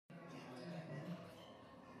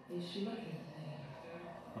Is she looking at me?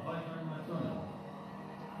 Have I found my phone?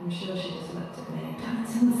 I'm sure she just looked at me.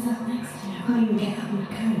 Someone sat next to me. I can't even get up my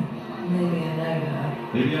coat. Maybe I know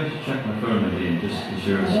her. Maybe I should check my phone ID and just be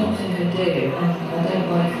sure I it's don't not. think I do, and I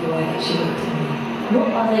don't like the way that she looked at me.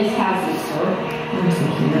 What are those houses for? I'm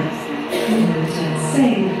thinking that's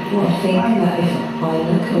Same. I think that if I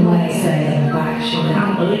look away and then back, she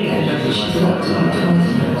might look at me. She's looked at me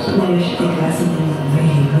twice. Maybe we should think about something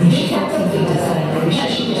really She's got something to say. Maybe she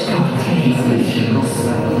should just come to me.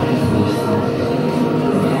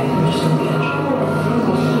 Okay, I'm just going to get a job.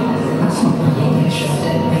 That's not my English. I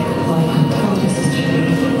don't make eye contact. This is true.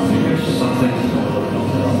 I think there's just something.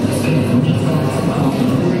 Let's get it from just like that.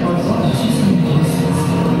 She's saying this.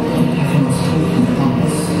 Everyone's talking about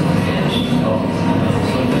this.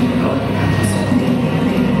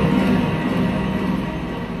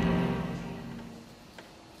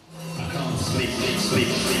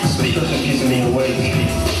 Sleep doesn't keep me awake.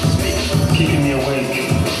 Keeping me awake.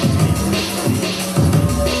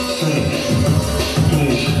 Sleep,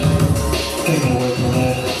 please, take me away from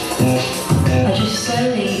here. I drift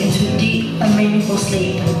slowly into a deep and meaningful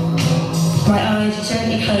sleep. My eyes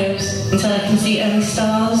gently close until I can see only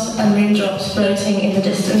stars and raindrops floating in the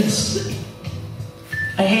distance.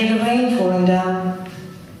 I hear the rain falling down.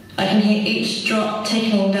 I can hear each drop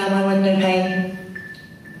tickling down my window pane.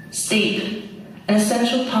 Sleep, an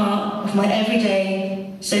essential part of my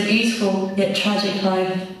everyday, so beautiful yet tragic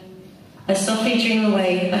life. I softly dream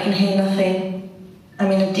away, I can hear nothing.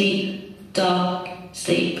 I'm in a deep, dark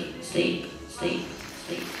sleep, sleep, sleep,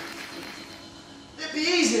 sleep. It'd be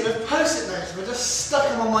easier if post-it notes were just stuck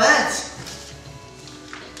them on my head.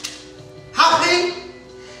 Happy?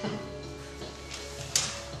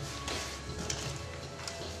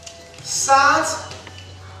 Sad?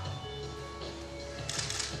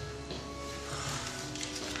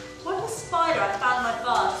 What a spider I found my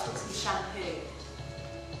vase with some shampoo.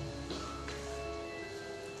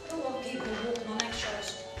 I don't want people walking on eggshells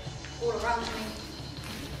all around me.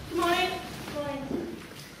 Good morning. Good morning.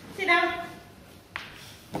 Sit down.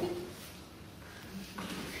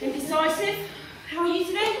 Indecisive. How are you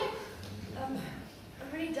today? I'm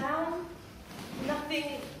really down. Nothing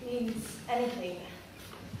means anything.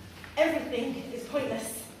 Everything is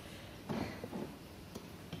pointless.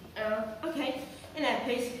 Okay. In there,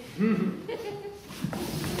 please.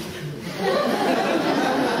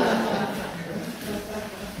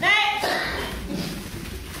 Next!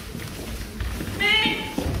 Me!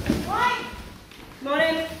 Why?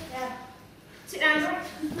 Morning. Yeah. Sit down.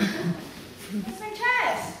 There's no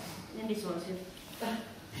chairs. Indecisive. Look,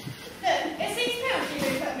 it's these pills you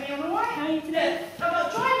really put me on, alright? How are you today? Look, I've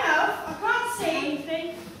got dry mouth, I can't see. Anything?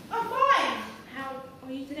 I'm fine. How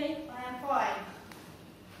are you today? I am fine.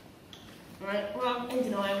 Right, well, in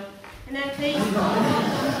denial. And then, please.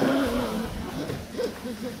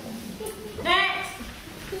 Next!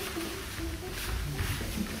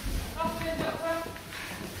 Afternoon, doctor.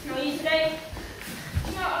 How are you today?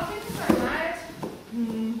 No, I think I'm so mad.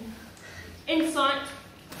 Insight.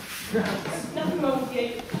 Nothing wrong with you.